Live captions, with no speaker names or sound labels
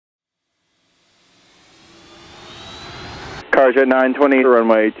Cargojet 920,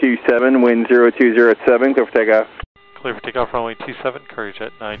 runway 27, wind 0207, clear for takeoff. Clear for takeoff, runway 27, Cargojet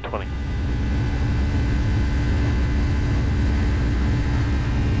 920.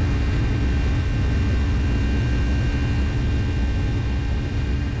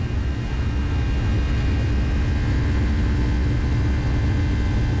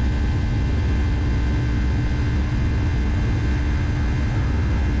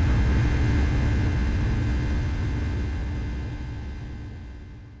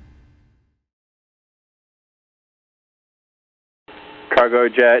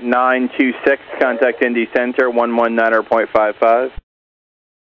 Cargojet 926, contact Indy Center 119.55.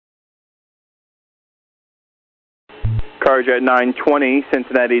 Cargojet 920,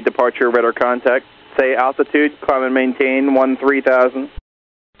 Cincinnati departure radar contact. Say altitude, climb and maintain 13,000.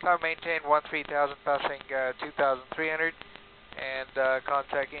 Climb and maintain 13,000, passing 2,300, and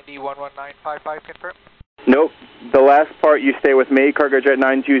contact Indy 119.55, confirm? Nope, the last part you stay with me, Cargojet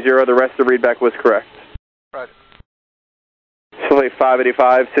 920, the rest of the readback was correct. Roger. Flight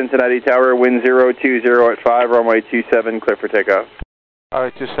 585, Cincinnati Tower, wind 020 at 5, runway 27, clear for takeoff.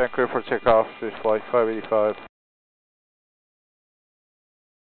 Alright, 27, clear for takeoff, this flight 585.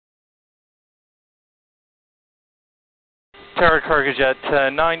 Tower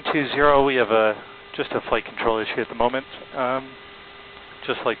Cargojet 920, we have just a flight control issue at the moment.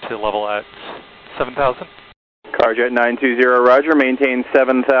 Just like to level at 7,000. Cargojet 920, Roger, maintain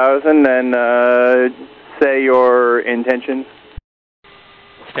 7,000 and say your intentions.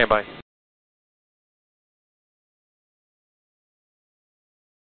 Stand by.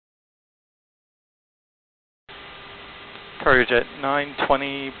 Cargojet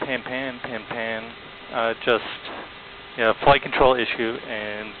 920, pan. Just, yeah, flight control issue,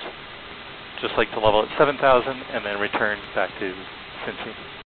 and just like to level at 7,000 and then return back to Cincy.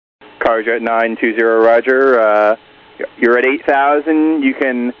 Cargojet 920, Roger. You're at 8,000. You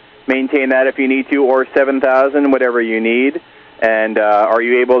can maintain that if you need to, or 7,000, whatever you need. And are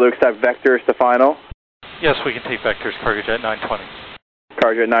you able to accept vectors to final? Yes, we can take vectors, Cargojet 920.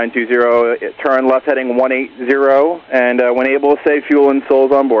 Cargojet 920, turn left heading 180, and when able, save fuel and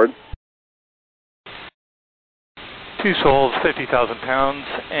souls on board. 2 souls, 50,000 pounds.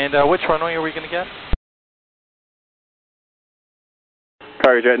 And which runway are we going to get?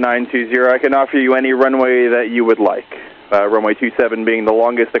 Cargojet 920, I can offer you any runway that you would like. Runway 27 being the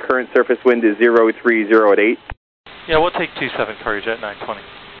longest, the current surface wind is 030 at 8. Yeah, we'll take 27, Cargojet 920.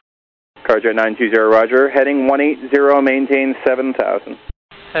 Cargojet 920, Roger. Heading 180, maintain 7,000.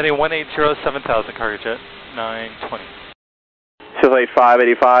 Heading 180, 7,000, Cargojet 920. Flight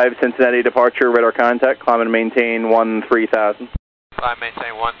 585, Cincinnati departure, radar contact, climb and maintain 13,000. Climb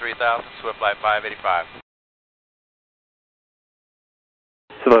maintain 13,000, Swift flight 585.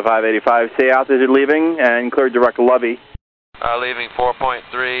 Flight 585, say altitude leaving and clear direct Lovey. Leaving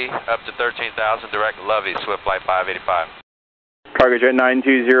 4.3 up to 13,000, direct Lovey, Swift flight 585. Cargojet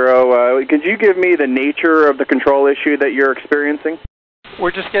 920, could you give me the nature of the control issue that you're experiencing?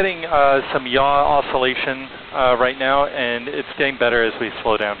 We're just getting some yaw oscillation right now, and it's getting better as we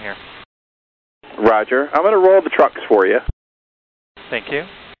slow down here. Roger. I'm going to roll the trucks for you. Thank you.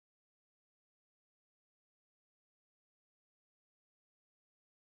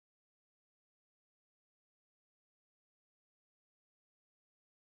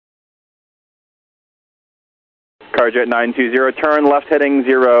 Cargojet 920, turn left heading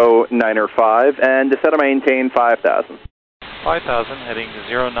 095, and descend and maintain 5,000. 5,000, heading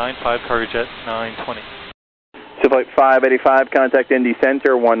 095, Cargojet 920. Flight 585, contact Indy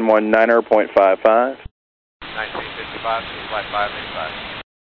Center 119.55. 1955, flight 585.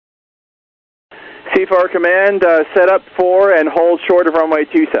 CFR Command, set up for and hold short of runway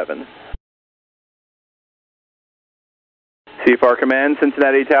 27. CFR Command,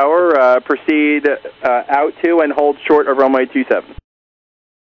 Cincinnati Tower, proceed out to and hold short of runway 27.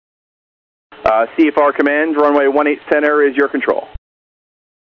 CFR Command, runway 18 center is your control.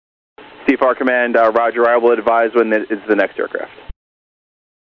 CFR Command, Roger, I will advise when it is the next aircraft.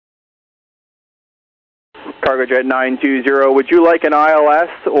 Cargojet 920, would you like an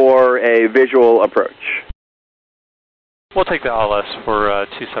ILS or a visual approach? We'll take the ILS for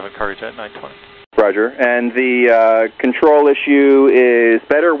 27 Cargojet 920. Roger. And the control issue is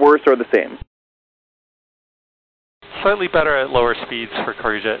better, worse, or the same? Slightly better at lower speeds for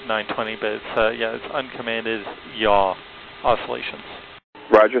Cargojet 920, but it's, yeah, it's uncommanded yaw oscillations.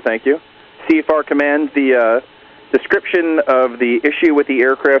 Roger, thank you. CFR Command, the description of the issue with the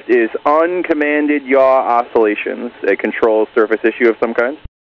aircraft is uncommanded yaw oscillations, a control surface issue of some kind?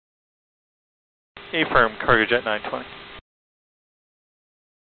 Affirm, Cargojet 920.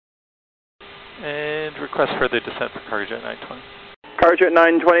 And request further descent for Cargojet 920. Cargojet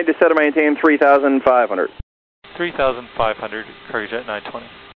 920, descend and maintain 3,500. 3,500, Cargojet 920.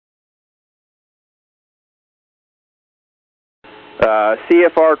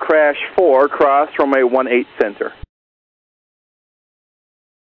 CFR Crash 4, cross runway 18 center.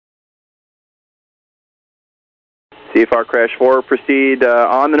 CFR Crash 4, proceed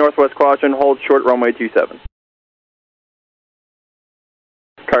on the northwest quadrant, hold short runway 27.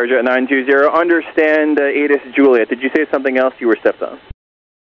 Cargojet 920, understand ATIS Juliet. Did you say something else you were stepped on?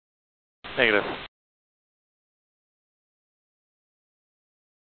 Negative.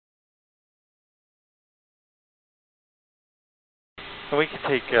 And we can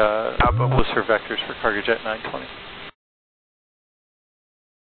take closer vectors for Cargojet 920.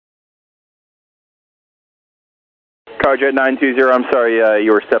 Cargojet 920, I'm sorry,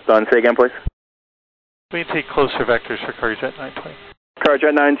 you were stepped on. Say again, please. We can take closer vectors for Cargojet 920.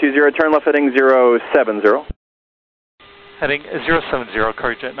 Cargojet 920, turn left heading 070. Heading 070,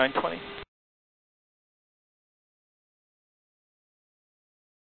 Cargojet 920.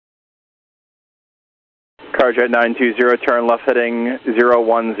 Cargojet 920, turn left heading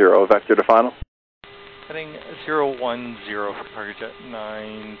 010, vector to final. Heading 010 for Cargojet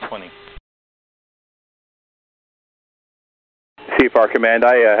 920. CFR Command,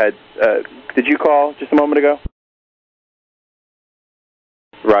 did you call just a moment ago?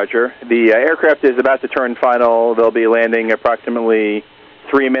 Roger. The aircraft is about to turn final. They'll be landing approximately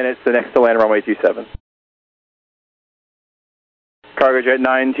 3 minutes, the next to land runway 27. Cargojet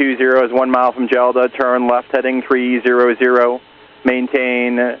 920 is 1 mile from JELDA, turn left heading 300,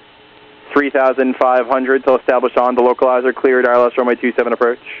 maintain 3,500 till established on the localizer, cleared ILS runway 27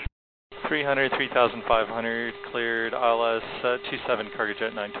 approach. 300, 3,500, cleared ILS 27,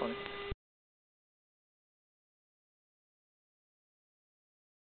 Cargojet 920.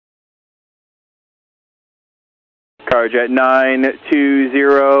 Cargojet 920,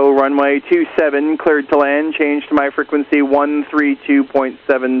 runway 27, cleared to land, change to my frequency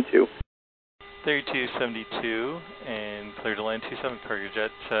 132.72. 3272, and cleared to land 27,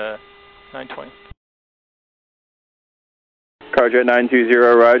 Cargojet 920. Cargojet 920,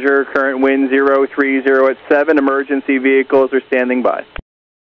 Roger, current wind 030 at 7, emergency vehicles are standing by.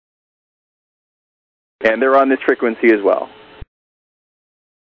 And they're on this frequency as well.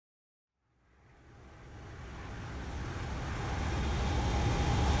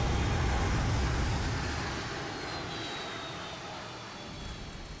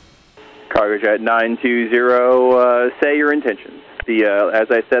 Cargojet 920, say your intentions.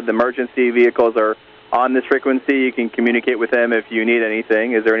 As I said, the emergency vehicles are on this frequency. You can communicate with them if you need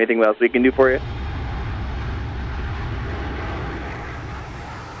anything. Is there anything else we can do for you?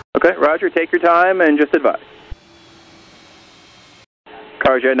 Okay, Roger, take your time and just advise.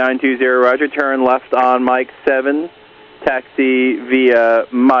 Cargojet 920, Roger, turn left on Mike 7, taxi via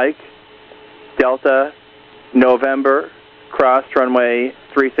Mike, Delta, November, cross runway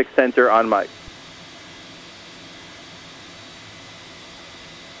 36 center on Mike.